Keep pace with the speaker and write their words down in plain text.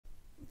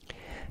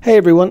Hey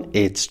everyone,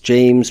 it's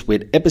James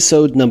with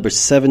episode number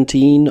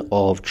 17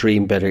 of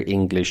Dream Better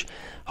English.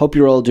 Hope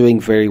you're all doing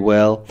very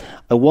well.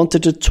 I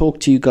wanted to talk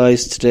to you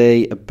guys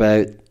today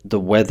about the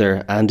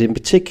weather and in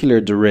particular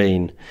the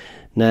rain.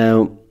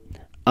 Now,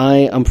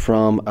 I am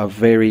from a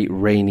very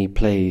rainy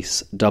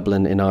place,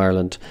 Dublin in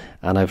Ireland,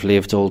 and I've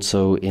lived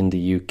also in the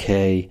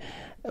U.K,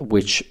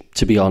 which,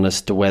 to be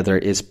honest, the weather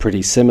is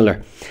pretty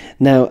similar.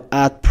 Now,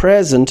 at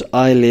present,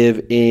 I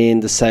live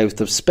in the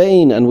south of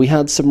Spain and we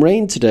had some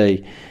rain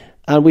today.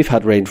 And we've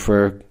had rain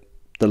for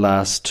the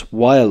last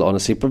while,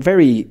 honestly, but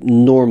very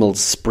normal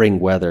spring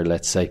weather,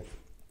 let's say.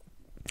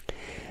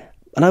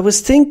 And I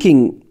was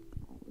thinking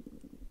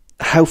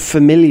how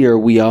familiar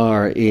we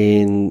are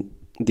in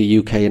the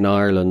U.K. and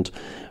Ireland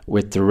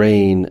with the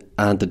rain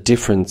and the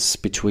difference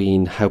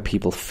between how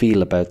people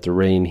feel about the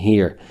rain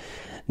here.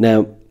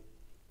 Now,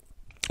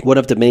 one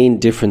of the main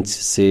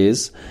differences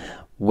is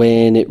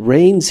when it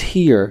rains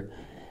here,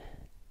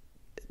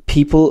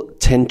 people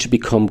tend to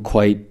become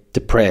quite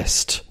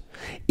depressed.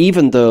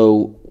 Even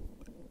though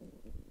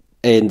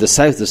in the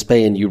south of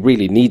Spain you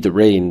really need the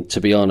rain,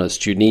 to be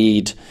honest, you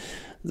need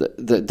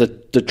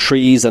the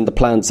trees and the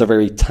plants are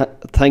very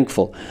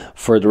thankful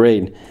for the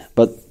rain.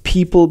 But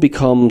people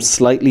become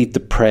slightly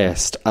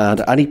depressed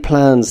and any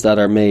plans that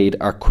are made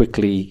are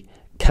quickly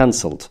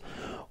cancelled,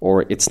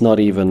 or it's not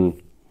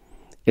even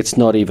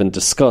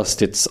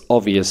discussed. It's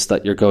obvious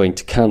that you're going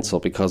to cancel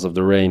because of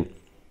the rain.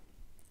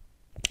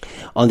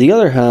 On the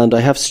other hand, I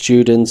have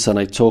students and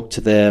I talk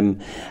to them,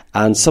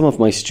 and some of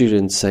my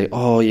students say,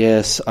 oh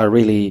yes, I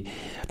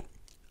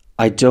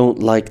don't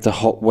like the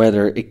hot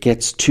weather. It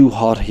gets too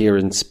hot here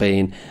in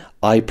Spain.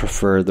 I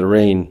prefer the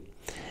rain.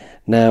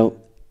 Now,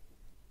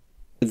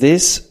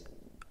 this,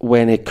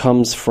 when it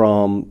comes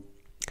from,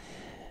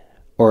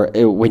 or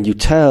when you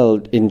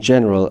tell in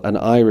general an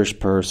Irish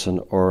person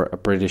or a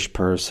British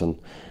person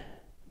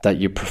that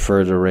you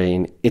prefer the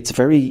rain, it's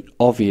very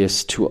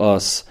obvious to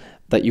us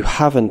that you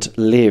haven't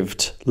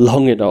lived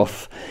long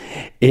enough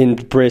in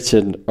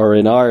Britain or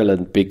in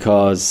Ireland,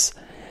 because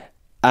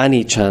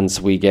any chance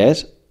we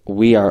get,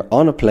 we are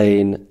on a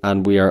plane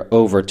and we are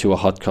over to a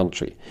hot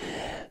country.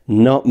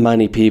 Not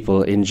many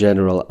people in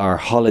general are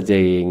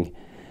holidaying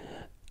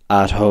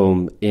at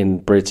home in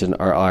Britain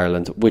or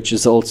Ireland, which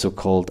is also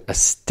called a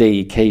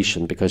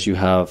staycation, because you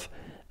have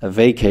a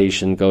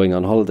vacation going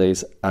on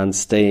holidays and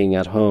staying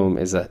at home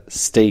is a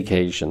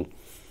staycation.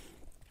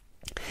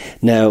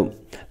 Now,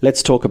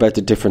 let's talk about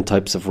the different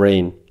types of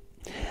rain.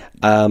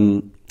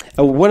 One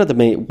of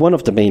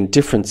the main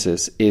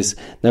differences is,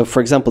 now,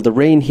 for example, the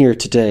rain here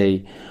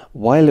today,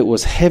 while it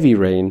was heavy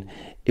rain,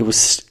 it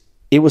was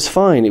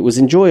fine. It was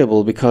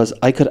enjoyable because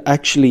I could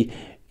actually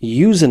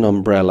use an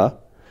umbrella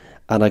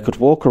and I could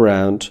walk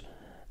around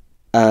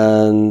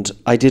and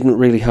I didn't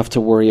really have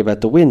to worry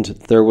about the wind.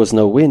 There was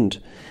no wind.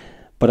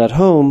 But at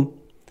home,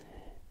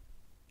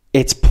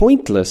 it's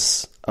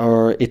pointless,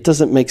 or it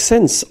doesn't make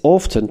sense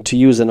often to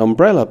use an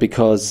umbrella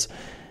because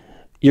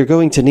you're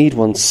going to need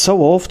one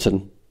so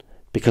often,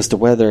 because the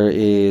weather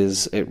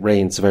it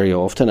rains very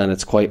often and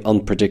it's quite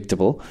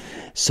unpredictable.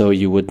 So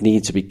you would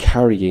need to be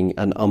carrying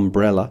an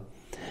umbrella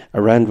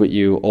around with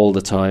you all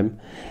the time.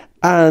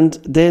 And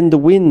then the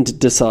wind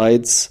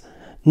decides,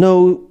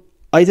 no,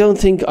 I don't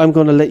think I'm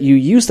going to let you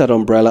use that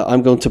umbrella.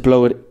 I'm going to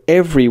blow it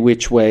every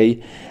which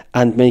way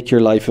and make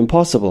your life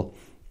impossible.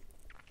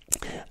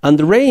 And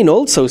the rain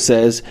also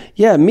says,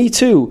 yeah, me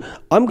too.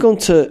 I'm going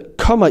to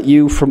come at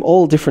you from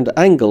all different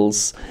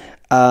angles,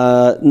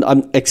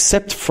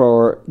 except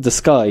for the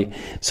sky.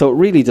 So it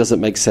really doesn't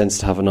make sense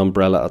to have an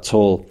umbrella at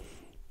all.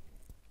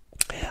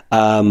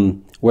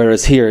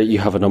 Whereas here you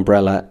have an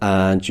umbrella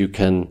and you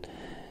can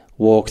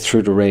walk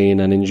through the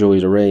rain and enjoy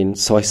the rain.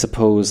 So I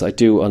suppose I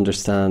do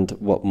understand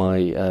what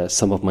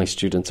some of my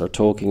students are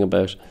talking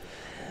about.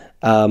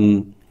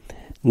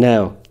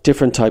 Now,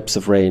 different types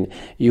of rain.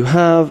 You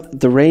have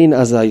the rain,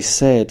 as I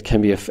said,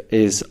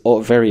 is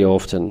very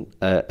often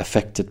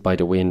affected by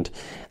the wind.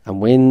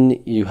 And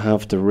when you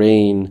have the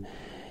rain,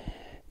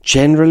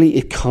 generally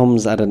it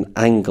comes at an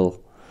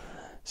angle.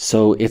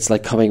 So it's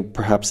like coming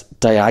perhaps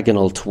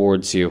diagonal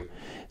towards you.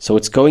 So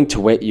it's going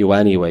to wet you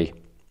anyway.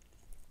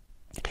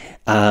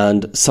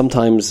 And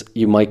sometimes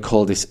you might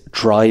call this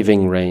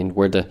driving rain,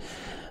 where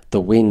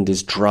the wind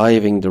is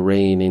driving the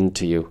rain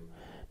into you.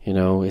 You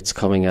know, it's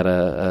coming at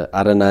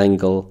an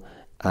angle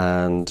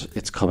and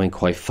it's coming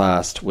quite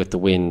fast with the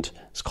wind.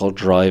 It's called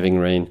driving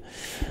rain.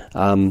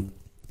 The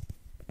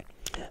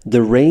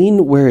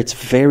rain where it's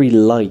very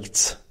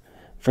light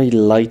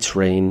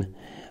rain,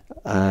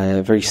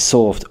 very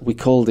soft, we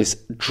call this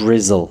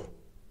drizzle.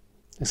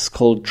 It's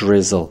called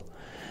drizzle.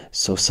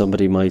 So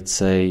somebody might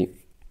say,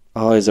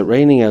 oh, is it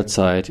raining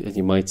outside? And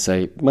you might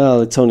say,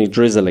 well, it's only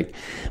drizzling.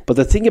 But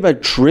the thing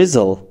about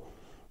drizzle,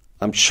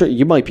 I'm sure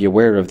you might be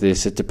aware of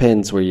this, it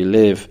depends where you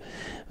live.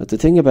 But the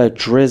thing about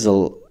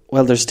drizzle,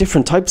 well, there's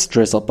different types of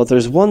drizzle, but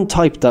there's one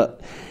type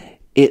that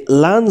it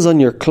lands on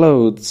your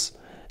clothes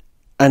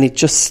and it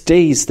just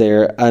stays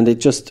there, and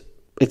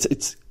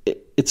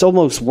it's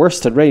almost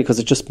worse than rain because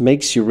it just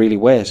makes you really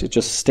wet. It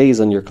just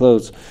stays on your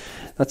clothes.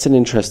 That's an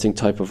interesting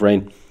type of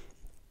rain.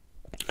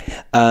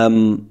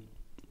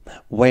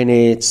 When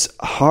it's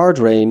hard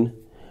rain,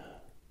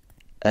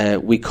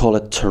 we call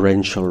it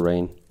torrential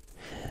rain.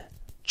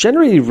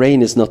 Generally,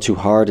 rain is not too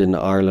hard in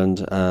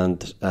Ireland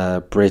and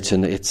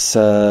Britain. It's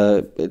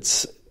the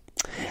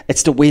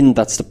wind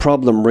that's the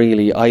problem,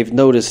 really. I've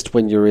noticed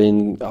when you're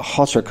in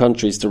hotter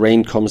countries, the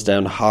rain comes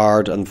down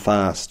hard and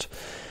fast,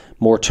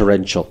 more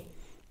torrential.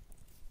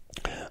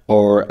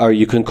 Or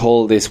you can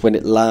call this, when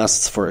it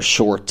lasts for a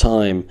short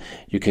time,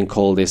 you can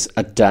call this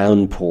a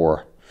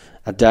downpour.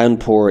 A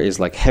downpour is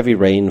like heavy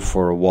rain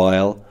for a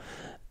while,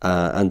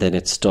 and then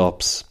it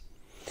stops.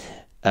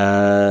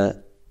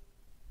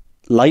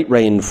 Light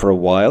rain for a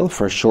while,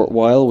 for a short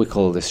while, we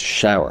call this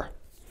shower.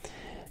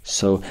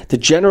 So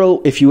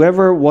if you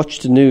ever watch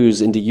the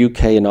news in the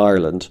UK and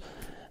Ireland,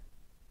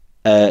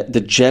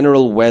 the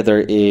general weather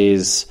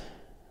is,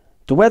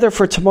 the weather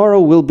for tomorrow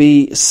will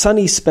be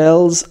sunny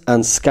spells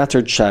and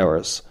scattered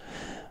showers.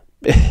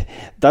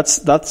 That's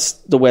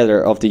the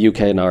weather of the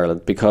UK and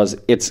Ireland, because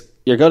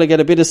you're going to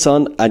get a bit of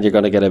sun and you're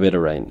going to get a bit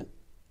of rain,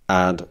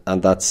 and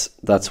that's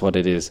what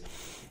it is.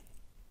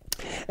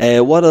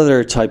 What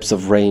other types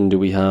of rain do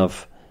we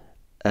have?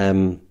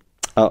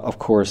 Of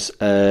course,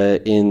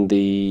 in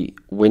the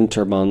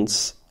winter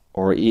months,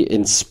 or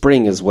in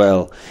spring as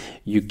well,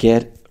 you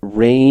get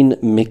rain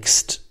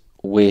mixed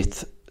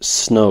with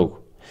snow,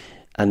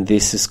 and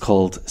this is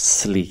called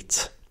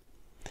sleet.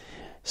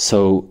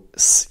 So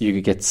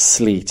you get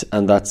sleet,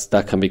 and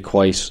that can be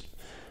quite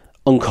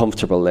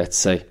uncomfortable, let's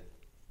say.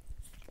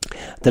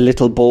 The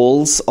little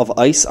balls of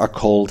ice are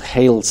called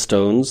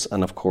hailstones,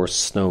 and of course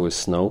snow is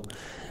snow.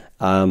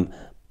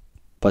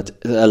 But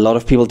a lot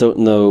of people don't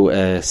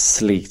know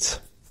sleet,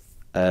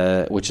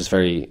 which is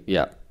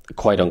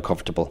quite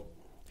uncomfortable,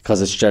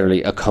 because it's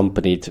generally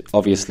accompanied,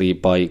 obviously,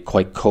 by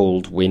quite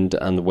cold wind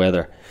and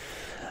weather.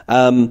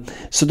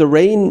 So the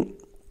rain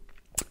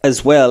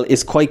as well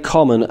is quite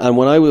common. And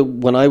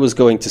when I was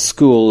going to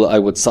school, I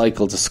would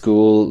cycle to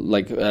school,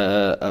 like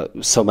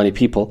so many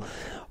people,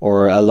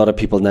 or a lot of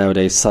people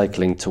nowadays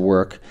cycling to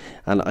work.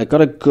 And I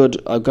got a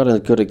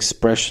good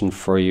expression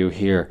for you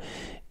here.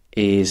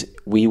 Is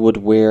we would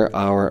wear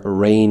our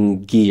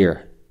rain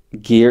gear.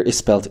 Gear is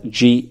spelled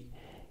G-E-A-R.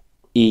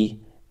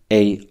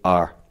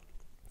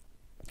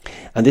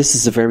 And this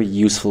is a very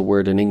useful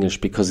word in English,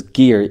 because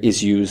gear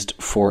is used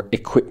for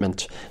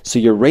equipment. So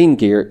your rain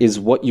gear is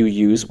what you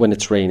use when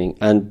it's raining.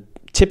 And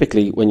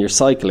typically when you're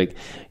cycling,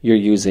 you're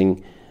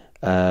using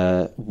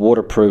a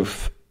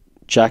waterproof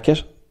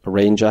jacket, a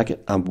rain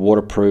jacket, and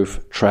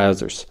waterproof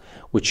trousers,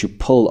 which you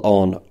pull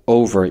on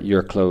over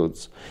your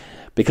clothes.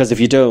 Because if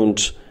you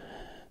don't,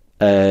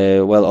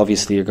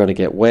 obviously you're going to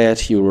get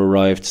wet. You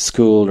arrive to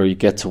school or you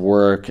get to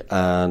work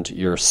and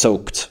you're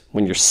soaked.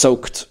 When you're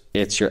soaked,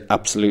 you're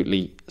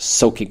absolutely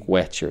soaking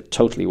wet. You're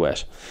totally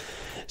wet.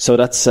 So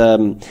that's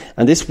and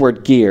this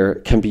word gear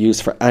can be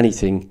used for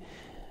anything,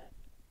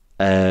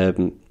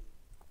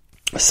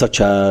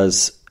 such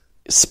as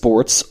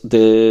sports,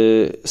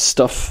 the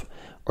stuff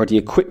or the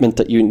equipment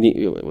that you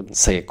need. I wouldn't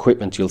say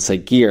equipment, you'll say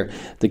gear.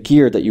 The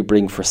gear that you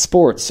bring for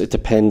sports, it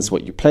depends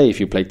what you play.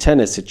 If you play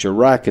tennis, it's your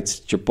rackets,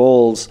 it's your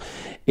balls,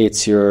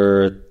 it's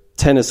your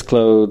tennis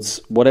clothes,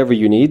 whatever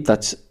you need,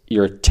 that's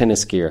your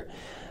tennis gear.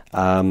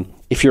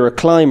 If you're a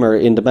climber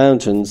in the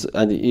mountains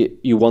and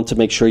you want to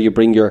make sure you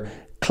bring your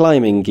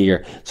climbing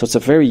gear. So it's a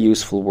very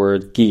useful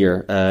word,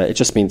 gear. It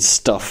just means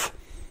stuff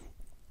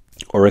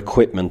or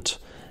equipment,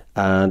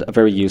 and a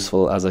very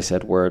useful, as I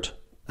said, word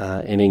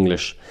in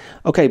English.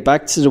 Okay,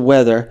 back to the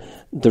weather,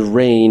 the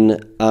rain.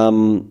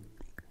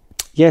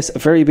 Yes, a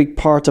very big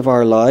part of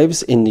our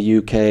lives in the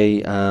UK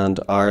and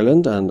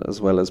Ireland, and as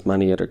well as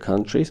many other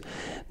countries.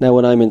 Now,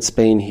 when I'm in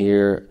Spain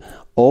here,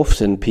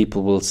 often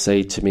people will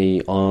say to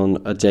me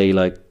on a day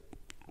like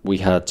we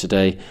had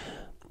today,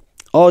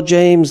 "Oh,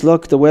 James,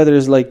 look, the weather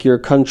is like your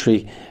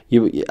country."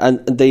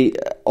 And they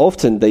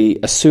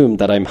assume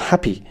that I'm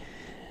happy,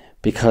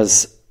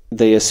 because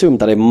they assume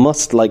that I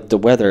must like the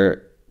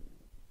weather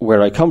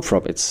where I come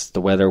from. It's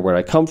the weather where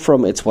I come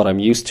from. It's what I'm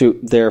used to.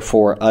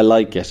 Therefore, I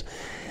like it.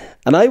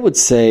 And I would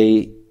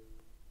say,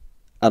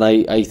 and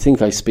I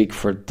think I speak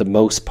for the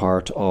most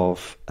part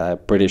of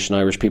British and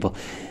Irish people,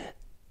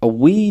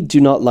 we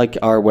do not like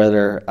our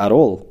weather at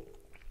all.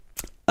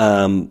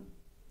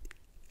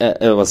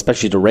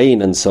 Especially the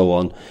rain and so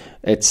on.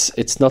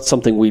 It's not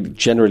something we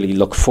generally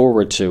look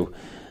forward to.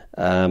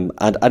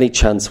 And any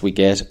chance we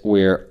get,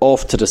 we're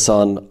off to the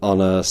sun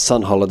on a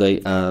sun holiday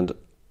and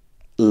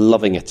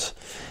loving it.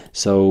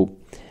 So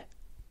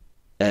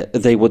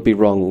they would be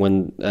wrong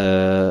when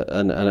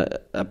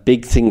a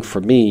big thing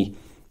for me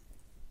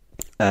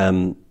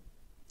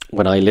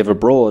when I live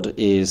abroad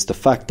is the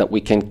fact that we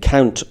can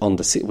count on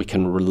we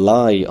can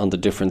rely on the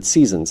different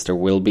seasons. There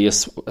will be a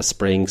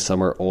spring,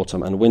 summer,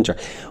 autumn and winter.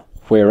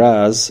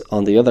 Whereas,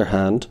 on the other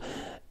hand,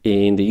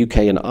 in the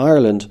UK and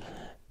Ireland,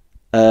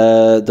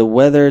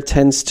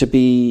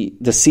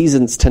 the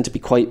seasons tend to be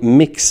quite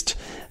mixed,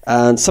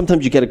 And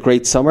sometimes you get a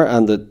great summer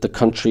and the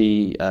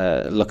country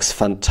looks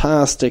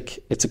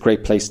fantastic. It's a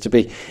great place to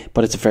be,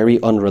 but it's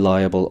very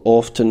unreliable.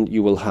 Often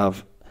you will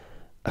have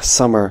a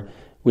summer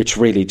which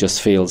really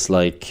just feels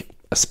like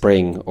a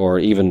spring or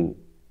even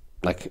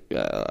like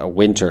a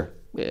winter.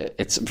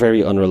 It's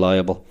very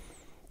unreliable.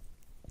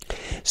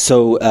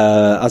 So,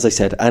 as I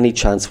said, any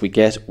chance we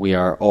get, we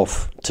are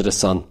off to the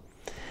sun.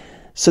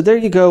 So there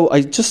you go.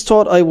 I just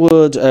thought I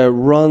would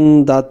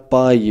run that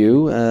by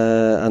you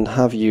and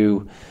have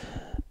you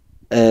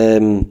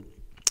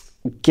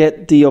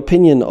get the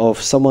opinion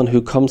of someone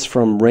who comes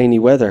from rainy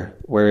weather,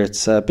 where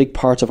it's a big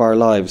part of our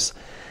lives.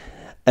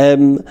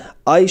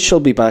 I shall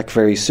be back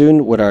very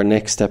soon with our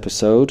next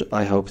episode.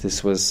 I hope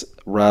this was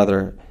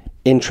rather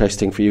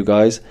interesting for you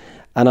guys,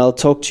 and I'll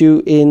talk to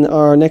you in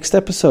our next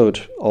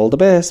episode. All the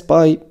best.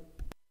 Bye.